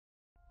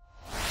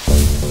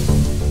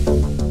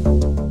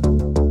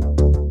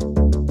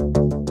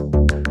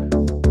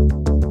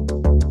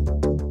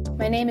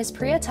is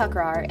Priya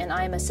Tukrar, and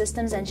I am a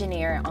systems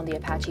engineer on the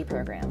Apache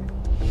program.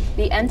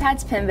 The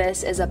MTADS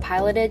PNVS is a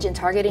pilotage and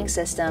targeting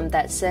system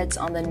that sits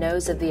on the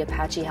nose of the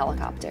Apache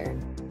helicopter.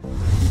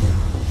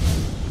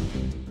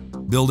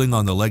 Building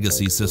on the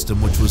legacy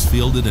system which was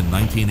fielded in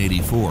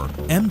 1984,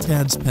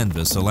 MTADS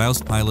PNVS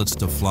allows pilots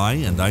to fly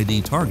and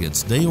ID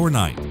targets day or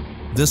night.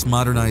 This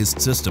modernized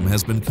system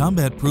has been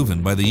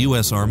combat-proven by the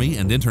U.S. Army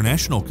and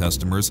international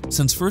customers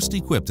since first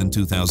equipped in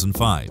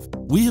 2005.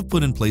 We have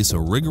put in place a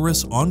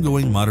rigorous,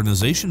 ongoing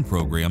modernization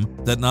program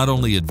that not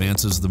only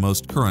advances the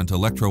most current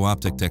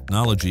electro-optic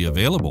technology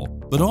available,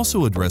 but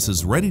also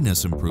addresses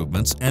readiness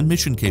improvements and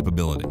mission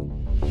capability.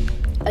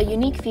 A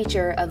unique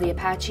feature of the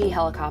Apache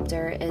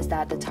helicopter is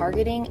that the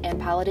targeting and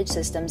pilotage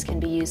systems can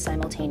be used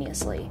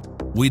simultaneously.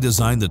 We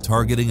designed the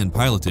targeting and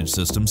pilotage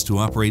systems to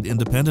operate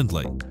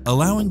independently,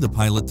 allowing the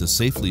pilot to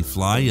safely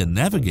fly and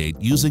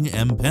navigate using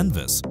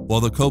MPNVS,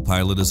 while the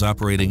co-pilot is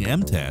operating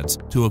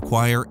MTADS to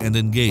acquire and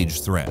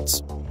engage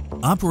threats.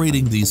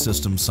 Operating these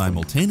systems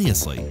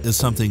simultaneously is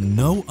something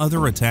no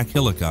other attack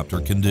helicopter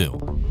can do.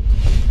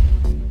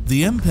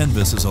 The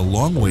MPNVS is a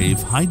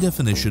long-wave,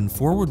 high-definition,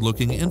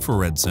 forward-looking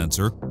infrared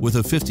sensor with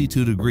a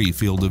 52-degree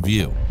field of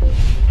view.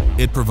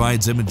 It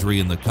provides imagery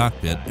in the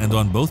cockpit and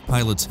on both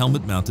pilots'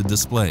 helmet-mounted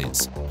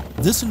displays.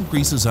 This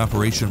increases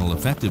operational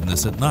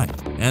effectiveness at night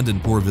and in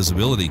poor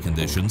visibility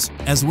conditions,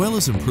 as well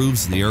as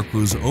improves the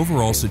aircrew's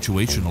overall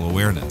situational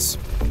awareness.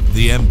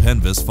 The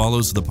MPNVS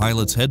follows the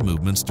pilot's head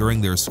movements during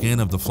their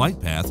scan of the flight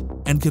path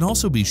and can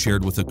also be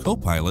shared with a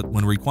co-pilot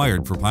when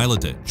required for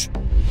pilotage.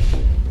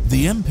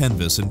 The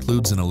MPNVS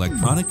includes an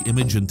electronic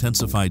image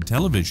intensified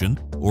television,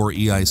 or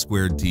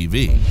EI2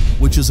 TV,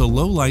 which is a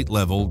low light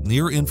level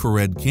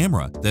near-infrared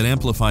camera that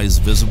amplifies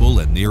visible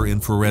and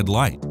near-infrared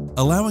light,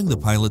 allowing the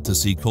pilot to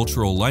see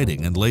cultural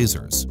lighting and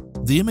lasers.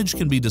 The image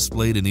can be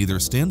displayed in either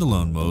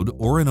standalone mode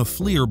or in a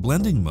FLIR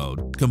blending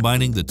mode,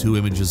 combining the two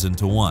images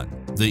into one.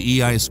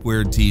 The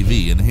EI2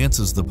 TV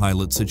enhances the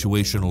pilot's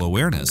situational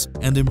awareness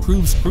and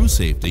improves crew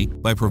safety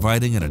by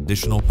providing an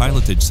additional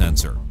pilotage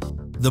sensor.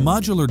 The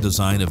modular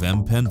design of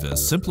MPNVS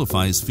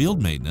simplifies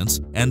field maintenance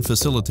and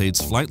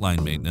facilitates flight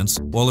line maintenance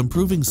while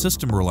improving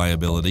system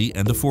reliability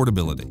and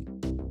affordability.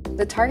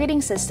 The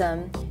targeting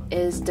system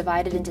is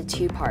divided into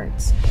two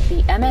parts: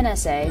 the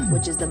MNSA,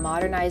 which is the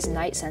Modernized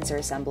Night Sensor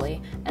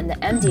Assembly, and the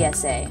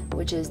MDSA,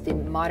 which is the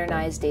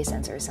Modernized Day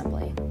Sensor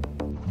Assembly.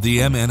 The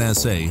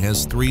MNSA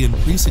has 3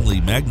 increasingly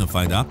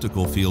magnified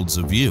optical fields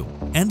of view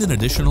and an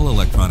additional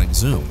electronic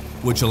zoom,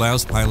 which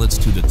allows pilots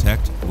to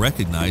detect,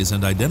 recognize,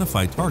 and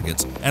identify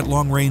targets at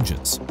long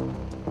ranges.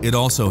 It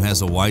also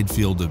has a wide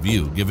field of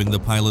view, giving the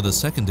pilot a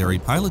secondary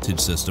pilotage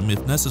system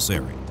if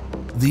necessary.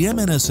 The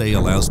MNSA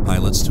allows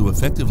pilots to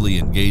effectively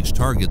engage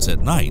targets at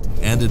night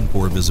and in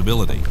poor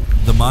visibility.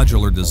 The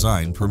modular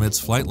design permits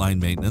flight line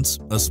maintenance,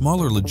 a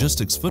smaller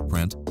logistics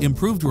footprint,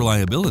 improved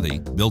reliability,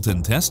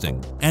 built-in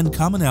testing, and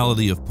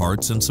commonality of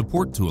parts and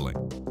support tooling,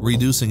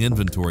 reducing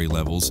inventory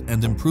levels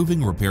and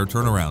improving repair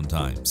turnaround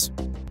times.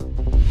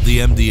 The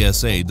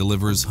MDSA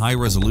delivers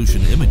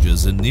high-resolution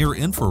images in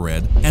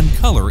near-infrared and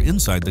color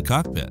inside the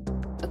cockpit.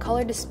 A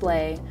color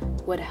display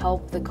would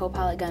help the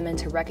co-pilot gunman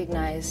to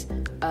recognize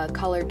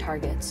colored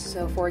targets.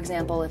 So for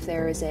example, if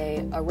there is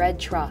a red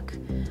truck,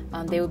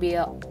 they would be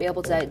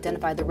able to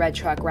identify the red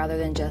truck rather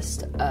than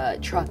just a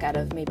truck out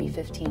of maybe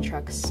 15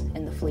 trucks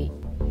in the fleet.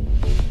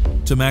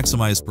 To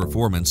maximize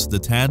performance, the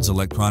TADS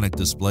electronic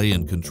display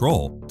and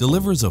control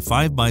delivers a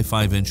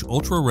 5x5-inch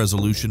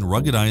ultra-resolution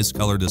ruggedized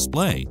color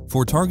display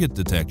for target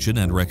detection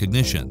and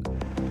recognition.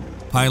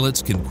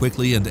 Pilots can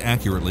quickly and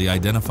accurately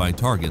identify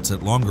targets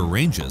at longer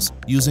ranges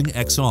using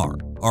XR,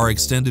 our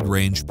extended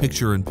range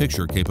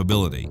picture-in-picture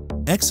capability.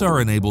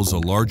 XR enables a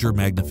larger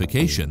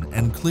magnification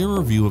and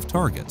clearer view of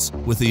targets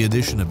with the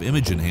addition of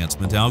image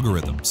enhancement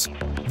algorithms.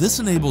 This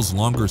enables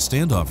longer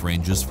standoff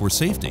ranges for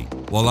safety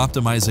while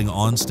optimizing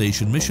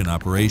on-station mission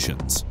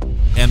operations.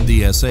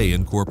 MDSA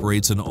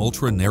incorporates an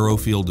ultra-narrow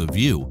field of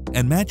view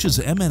and matches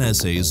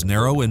MNSA's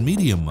narrow and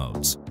medium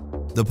modes.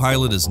 The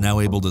pilot is now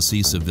able to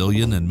see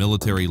civilian and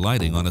military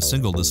lighting on a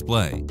single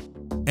display.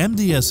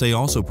 MDSA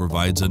also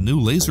provides a new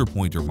laser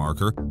pointer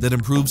marker that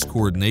improves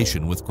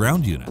coordination with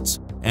ground units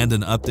and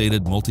an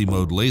updated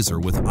multi-mode laser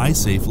with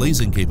eye-safe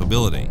lasing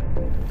capability.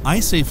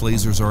 Eye-safe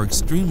lasers are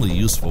extremely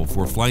useful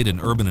for flight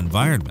in urban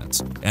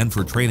environments and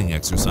for training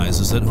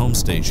exercises at home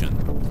station.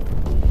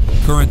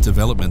 Current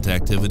development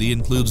activity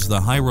includes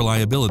the High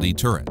Reliability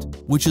Turret,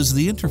 which is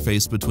the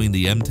interface between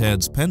the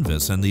MTADS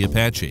PNVS and the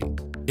Apache.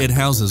 It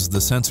houses the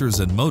sensors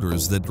and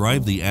motors that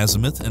drive the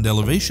azimuth and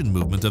elevation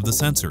movement of the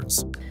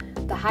sensors.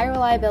 The High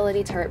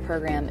Reliability Turret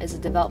program is a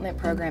development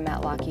program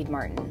at Lockheed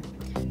Martin.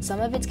 Some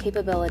of its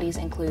capabilities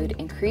include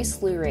increased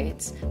slew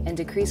rates and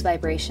decreased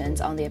vibrations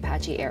on the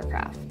Apache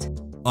aircraft.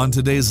 On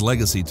today's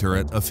legacy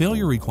turret, a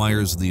failure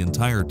requires the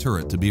entire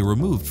turret to be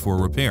removed for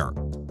repair.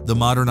 The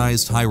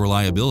modernized High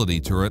Reliability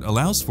Turret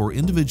allows for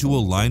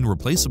individual line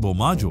replaceable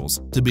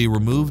modules to be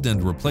removed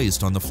and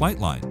replaced on the flight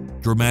line,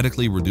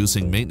 dramatically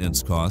reducing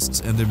maintenance costs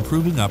and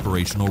improving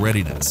operational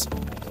readiness.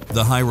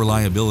 The high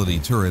reliability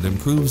turret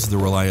improves the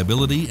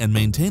reliability and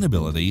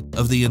maintainability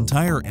of the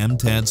entire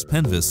MTADS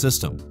PNVS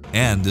system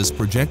and is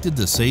projected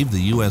to save the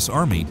U.S.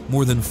 Army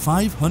more than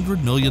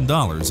 $500 million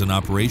in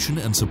operation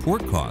and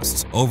support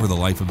costs over the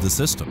life of the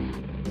system.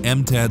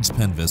 MTADS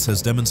PNVS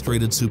has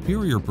demonstrated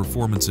superior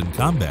performance in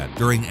combat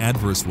during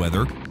adverse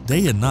weather,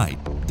 day and night,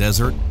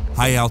 desert,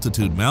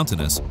 high-altitude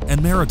mountainous,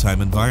 and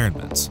maritime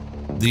environments.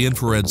 The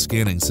infrared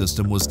scanning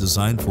system was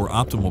designed for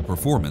optimal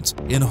performance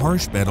in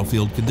harsh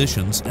battlefield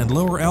conditions and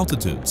lower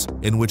altitudes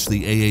in which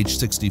the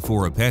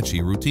AH-64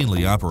 Apache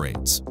routinely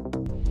operates.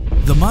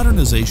 The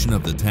modernization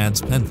of the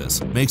TADS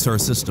PNVS makes our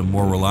system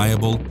more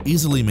reliable,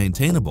 easily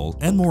maintainable,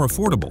 and more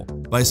affordable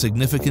by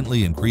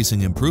significantly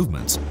increasing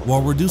improvements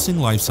while reducing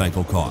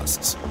lifecycle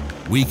costs.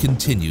 We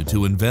continue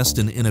to invest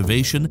in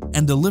innovation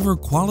and deliver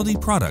quality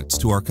products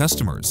to our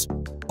customers,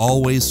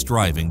 always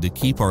striving to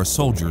keep our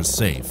soldiers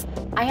safe.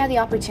 I had the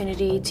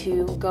opportunity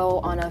to go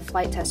on a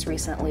flight test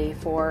recently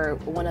for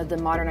one of the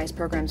modernized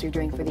programs we're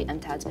doing for the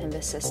MTADS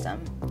PNVS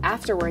system.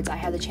 Afterwards, I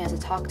had the chance to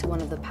talk to one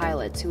of the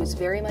pilots who was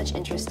very much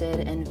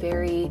interested and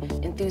very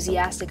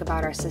enthusiastic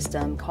about our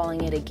system,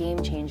 calling it a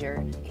game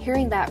changer.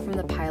 Hearing that from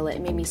the pilot,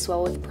 it made me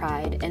swell with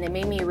pride, and it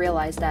made me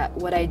realize that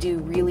what I do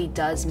really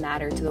does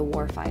matter to the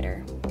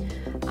warfighter.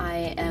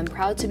 I am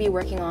proud to be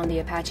working on the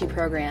Apache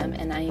program,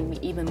 and I am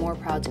even more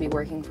proud to be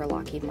working for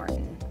Lockheed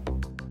Martin.